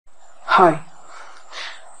Hi,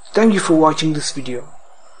 thank you for watching this video.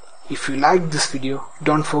 If you like this video,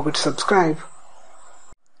 don't forget to subscribe.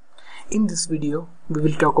 In this video, we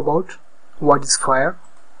will talk about what is fire,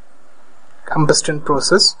 combustion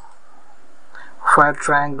process, fire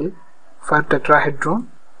triangle, fire tetrahedron,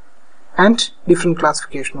 and different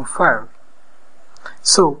classification of fire.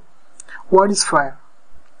 So, what is fire?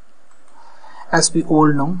 As we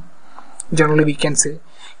all know, generally we can say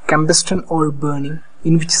combustion or burning,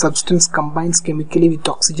 in which substance combines chemically with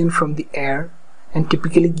oxygen from the air and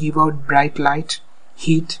typically give out bright light,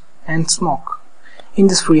 heat, and smoke. In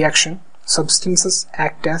this reaction, substances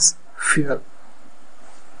act as fuel.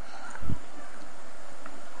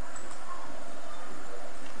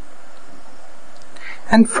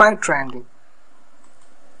 And fire triangle.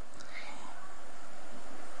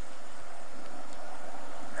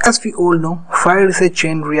 As we all know, fire is a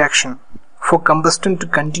chain reaction. For combustion to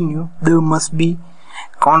continue, there must be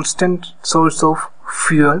constant source of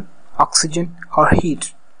fuel, oxygen, or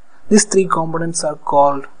heat. These three components are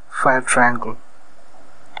called fire triangle.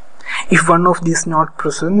 If one of these is not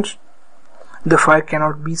present, the fire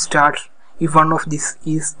cannot be started. If one of these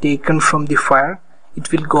is taken from the fire,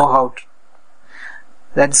 it will go out.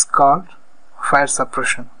 That is called fire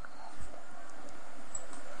suppression.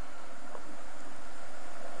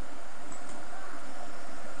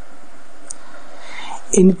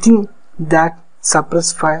 Anything that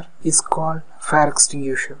suppresses fire is called fire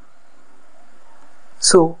extinguisher.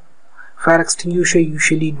 So, fire extinguisher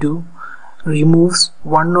usually removes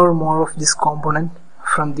one or more of this component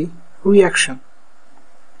from the reaction.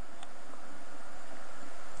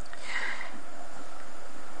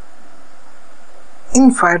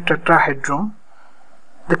 In fire tetrahedron,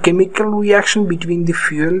 the chemical reaction between the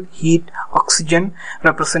fuel, heat, oxygen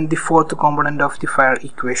represent the fourth component of the fire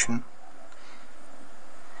equation.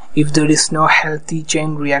 If there is no healthy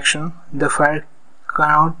chain reaction, the fire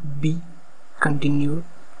cannot be continued.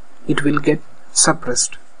 It will get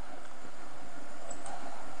suppressed.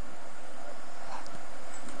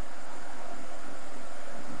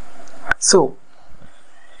 So,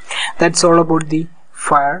 that's all about the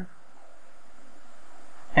fire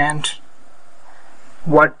and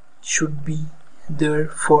what should be there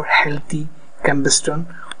for healthy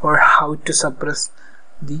combustion or how to suppress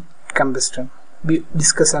the combustion. We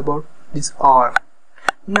discuss about this all.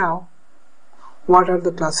 Now, what are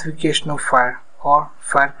the classification of fire or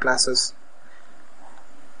fire classes?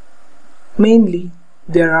 Mainly,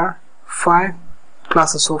 there are 5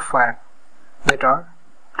 classes of fire, that are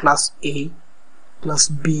class A, class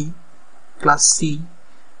B, class C,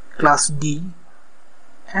 class D,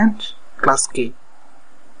 and class K.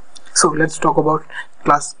 So let's talk about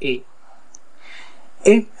class A.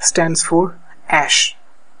 A stands for ash.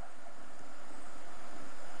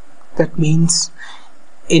 That means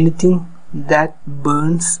anything that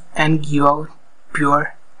burns and give out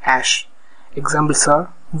pure ash. Examples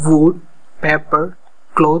are wood, paper,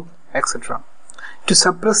 cloth, etc. To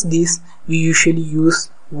suppress these, we usually use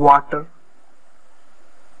water.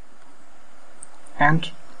 And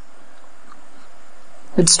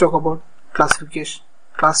let's talk about classification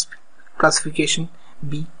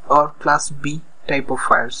B or class B type of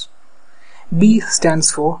fires. B stands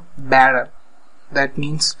for barrel. That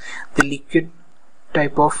means the liquid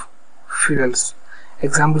type of fuels.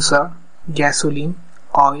 Examples are gasoline,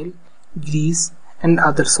 oil, grease, and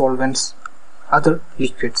other solvents, other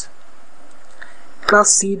liquids.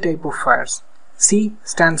 Class C type of fires. C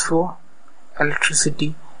stands for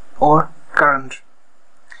electricity or current.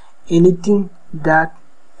 Anything that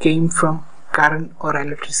came from current or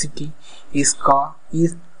electricity is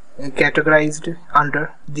categorized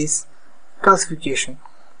under this classification.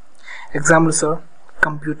 Examples are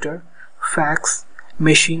computer, fax,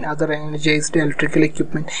 machine, other energized electrical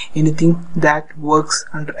equipment. Anything that works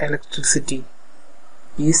under electricity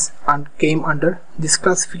came under this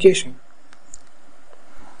classification.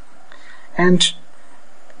 And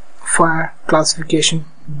fire classification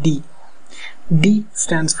D. D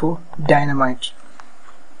stands for dynamite.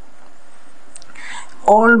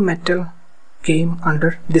 All metal came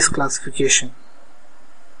under this classification.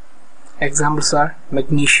 Examples are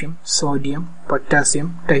magnesium, sodium,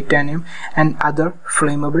 potassium, titanium, and other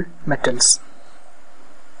flammable metals.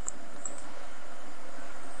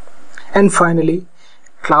 And finally,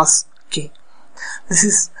 class K. This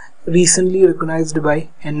is recently recognized by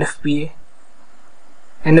NFPA.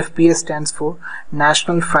 NFPA stands for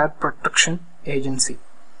National Fire Protection Agency.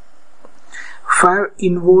 Fire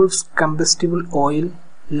involves combustible oil,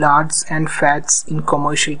 lards, and fats in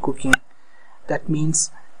commercial cooking. That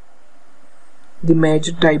means the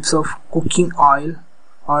major types of cooking oil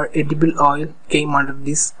or edible oil came under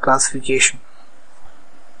this classification.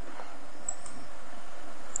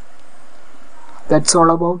 That's all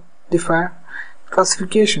about the fire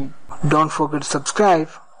classification. Don't forget to subscribe.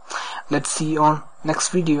 Let's see you on next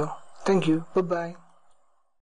video. Thank you. Bye bye.